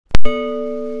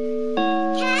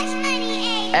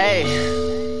Ayy,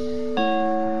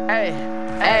 ayy,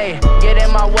 ayy, get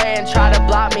in my way and try to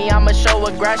block me, I'ma show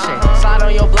aggression. Slide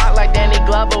on your block like Danny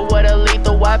Glover with a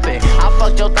lethal weapon. I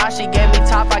fucked your thought, she gave me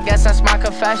top, I guess that's my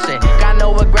confession. Got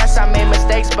no regrets, I made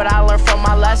mistakes, but I learned from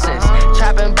my lessons.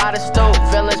 Trapping by the stoop,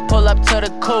 villains pull up to the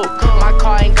coupe. My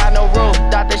car ain't got no roof,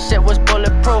 thought this shit was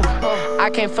bulletproof. I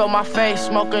can't feel my face,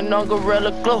 smoking on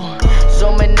Gorilla Glue.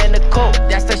 Zooming in the coupe,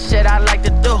 that's the shit I like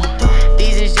to do.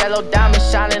 These is yellow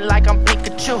diamonds shining like I'm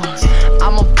Pikachu.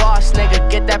 I'm a boss, nigga,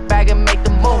 get that bag and make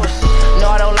the moves. No,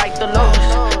 I don't like to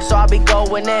lose, so I be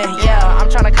going in, yeah. I'm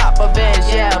tryna cop a Benz,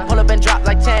 yeah. Pull up and drop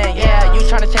like 10, yeah. You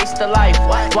tryna chase the life,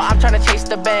 well, I'm tryna chase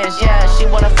the Benz, yeah. She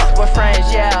wanna fuck with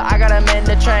friends, yeah. I got them in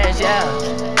the trends, yeah.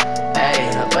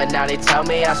 Hey, but now they tell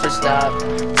me I switched up.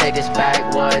 Take this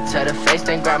backwood to the face,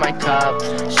 then grab my cup.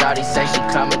 Shawty say she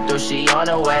coming through, she on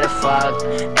her way to fuck.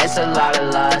 It's a lot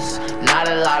of lust, not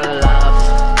a lot of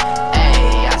love.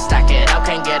 Hey, I stack it up,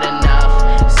 can't get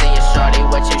enough. See your shorty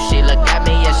with you, she look at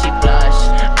me and she blush.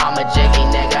 I'm a jiggy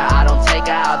nigga, I don't take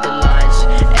her out to lunch.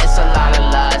 It's a lot of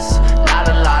lust, not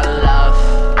a lot of love.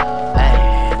 Hey,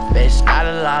 bitch, not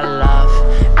a lot of love.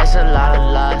 It's a lot of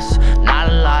lust, not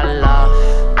a lot of love.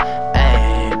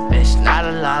 Not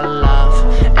a lot of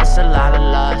love, it's a lot of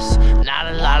lust, not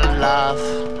a lot of love.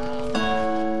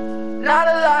 Not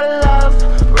a lot of love,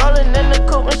 rolling in the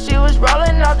coupe when she was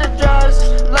rolling out the drugs.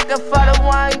 Looking for the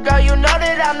one, girl, you know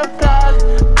that I'm the plug.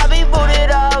 I be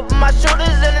booted up, my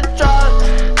shooters in the truck.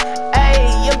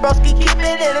 Ayy, your broski keep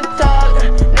it in the tug.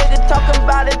 Nigga talking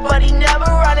about it, but he never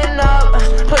running up.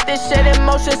 Put this shit in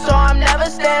motion, so I'm never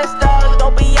staying stuck.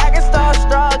 Don't be acting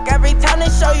starstruck every time they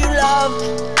show you love.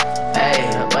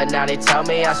 Hey, but now they tell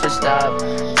me I switched up.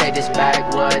 Take this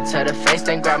backwood to the face,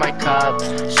 then grab my cup.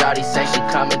 Shawty say she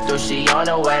coming through, she on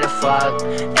her way to fuck.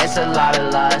 It's a lot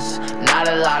of lust, not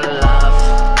a lot of love.